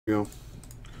Go.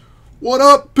 What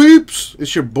up, peeps?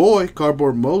 It's your boy,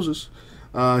 Cardboard Moses,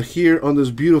 here on this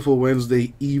beautiful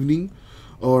Wednesday evening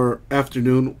or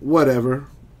afternoon, whatever.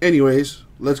 Anyways,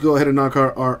 let's go ahead and knock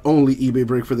our only eBay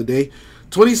break for the day.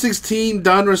 2016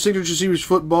 Donruss Signature Series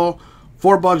Football,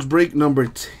 4-box break number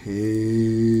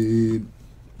 10.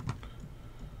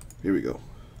 Here we go.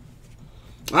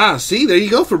 See, there you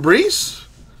go, Fabrice.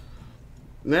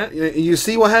 Now, you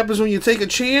see what happens when you take a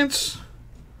chance?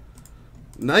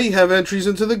 Now you have entries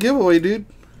into the giveaway, dude.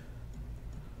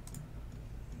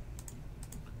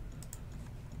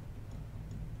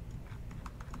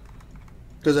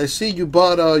 Because I see you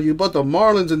bought the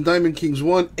Marlins and Diamond Kings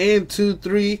 1 and 2,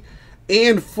 3,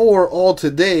 and 4 all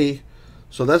today.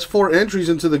 So that's 4 entries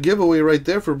into the giveaway right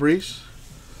there, Fabrice.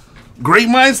 Great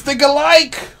minds think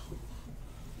alike.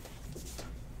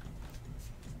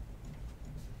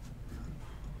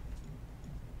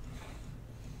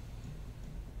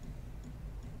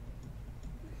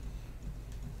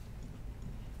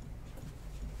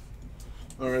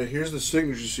 Alright, here's the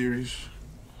Signature Series.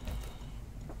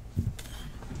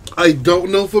 I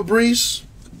don't know Fabrice.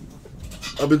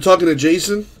 I've been talking to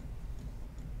Jason.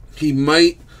 He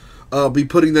might be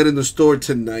putting that in the store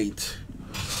tonight.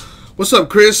 What's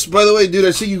up, Chris? By the way, dude, I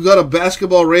see you got a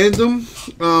basketball random.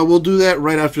 We'll do that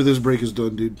right after this break is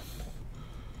done, dude.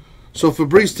 So,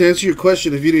 Fabrice, to answer your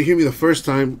question, if you didn't hear me the first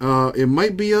time, it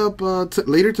might be up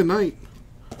later tonight.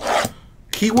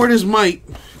 Keyword is might.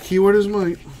 Keyword is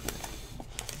might.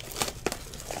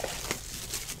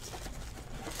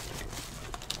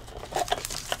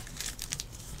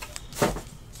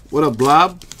 What up,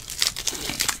 Blob?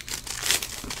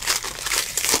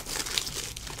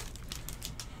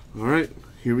 Alright,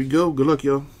 here we go. Good luck,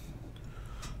 y'all.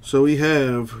 So we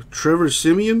have Trevor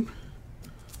Siemian,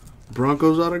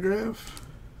 Broncos autograph.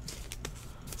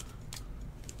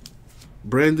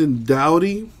 Brandon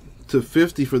Doughty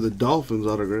 /50 for the Dolphins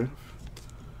autograph.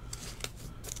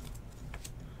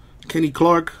 Kenny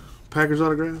Clark, Packers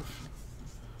autograph.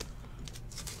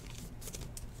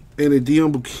 And a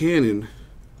Deion Buchanan,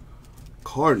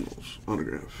 Cardinals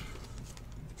autograph.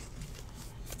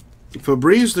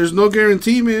 Fabrice, there's no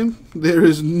guarantee, man. There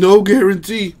is no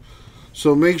guarantee.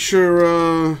 So make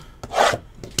sure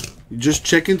you just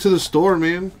check into the store,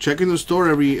 man. Check in the store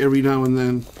every now and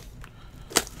then.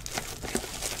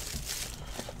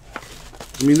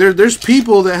 I mean, there's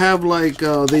people that have like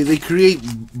they create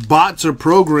bots or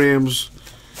programs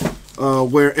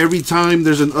where every time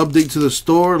there's an update to the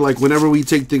store, like whenever we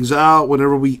take things out,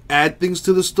 whenever we add things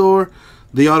to the store,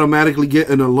 they automatically get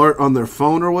an alert on their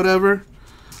phone or whatever.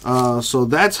 So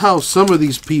that's how some of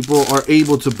these people are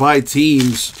able to buy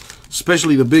teams,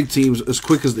 especially the big teams, as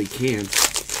quick as they can.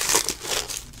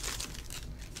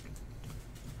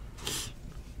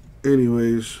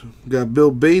 Anyways, got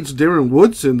Bill Bates, Darren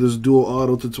Woodson, this dual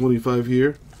auto /25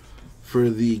 here for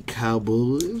the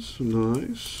Cowboys.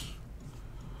 Nice.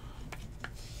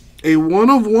 A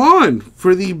 1/1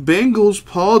 for the Bengals,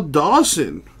 Paul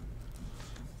Dawson.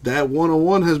 That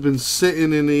 1/1 has been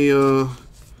sitting in a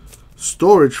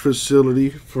storage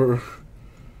facility for,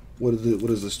 what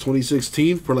is this,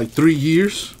 2016? For like 3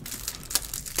 years.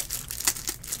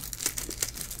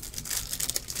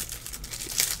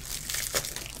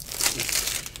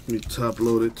 Let me top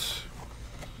load it.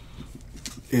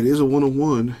 It is a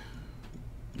 1/1.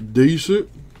 Decent.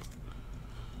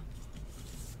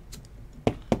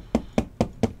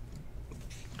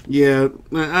 Yeah,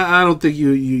 I don't think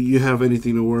you have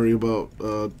anything to worry about,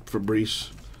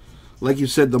 Fabrice. Like you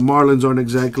said, the Marlins aren't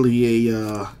exactly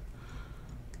a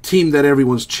team that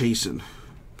everyone's chasing.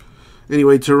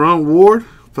 Anyway, Teron Ward,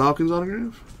 Falcons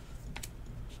autograph.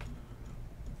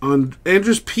 On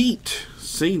Andres Pete,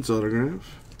 Saints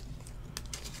autograph.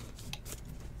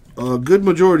 A good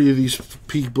majority of these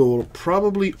people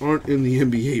probably aren't in the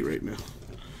NBA right now.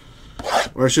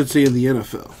 Or I should say in the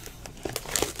NFL.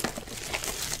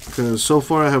 Because so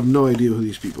far I have no idea who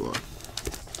these people are.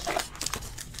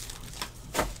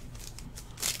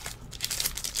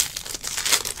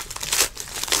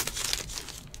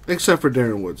 Except for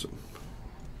Darren Woodson.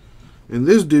 And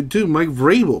this dude too, Mike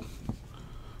Vrabel.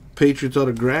 Patriots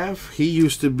autograph. He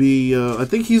used to be, I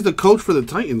think he's the coach for the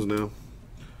Titans now.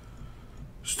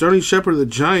 Sterling Shepard of the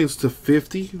Giants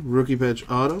 /50. Rookie patch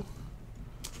auto.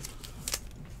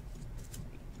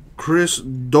 Chris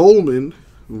Dolman,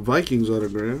 Vikings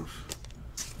autograph.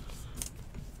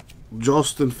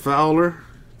 Justin Fowler,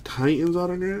 Titans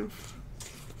autograph.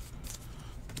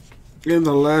 In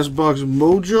the last box,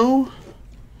 Mojo.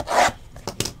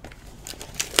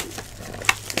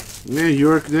 Yeah,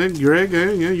 Greg,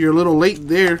 yeah, you're a little late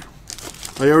there.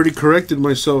 I already corrected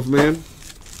myself, man.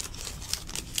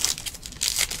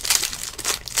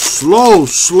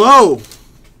 Slow.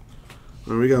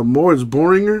 And we got Moritz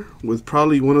Boringer with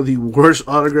probably one of the worst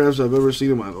autographs I've ever seen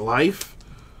in my life.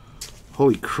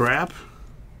 Holy crap.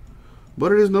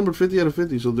 But it is number 50 out of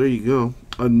 50, so there you go.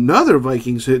 Another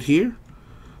Vikings hit here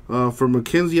for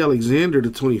Mackenzie Alexander to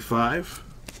 25.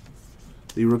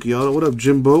 The rookie auto. What up,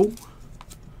 Jimbo?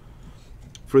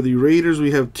 For the Raiders, we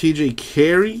have TJ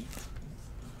Carey.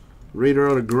 Raider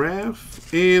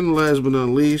autograph. And last but not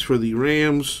least, for the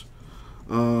Rams,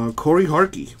 Corey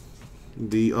Harkey.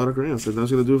 The autograph. And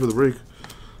that's going to do it for the break.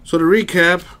 So to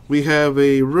recap, we have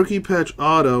a rookie patch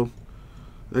auto.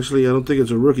 Actually, I don't think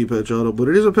it's a rookie patch auto, but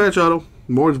it is a patch auto.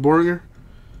 Moritz Boringer,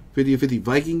 50 of 50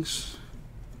 Vikings.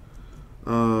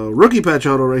 Rookie patch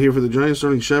auto right here for the Giants,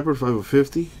 Sterling Shepard, 5 of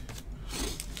 50.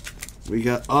 We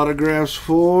got autographs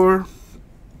for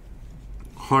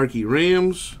Harkey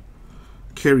Rams,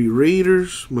 Kerry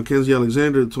Raiders, Mackenzie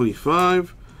Alexander,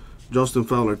 25. Justin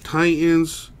Fowler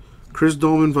Titans, Chris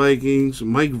Dolman Vikings,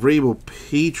 Mike Vrabel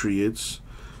Patriots,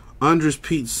 Andres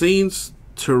Pete Saints,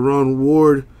 Teron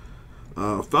Ward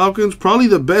Falcons. Probably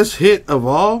the best hit of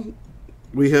all.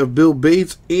 We have Bill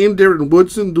Bates and Darren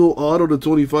Woodson, dual auto to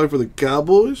 25 for the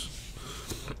Cowboys.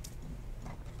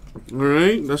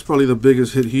 Alright, that's probably the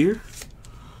biggest hit here.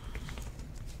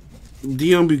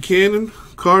 Deion Buchanan,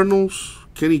 Cardinals,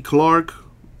 Kenny Clark,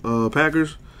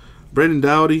 Packers, Brandon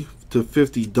Dowdy to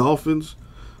 50 Dolphins,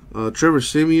 Trevor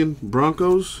Siemian,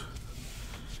 Broncos,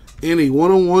 and a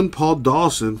 101 Paul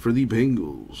Dawson for the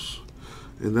Bengals.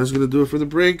 And that's going to do it for the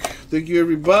break. Thank you,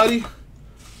 everybody.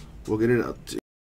 We'll get it out.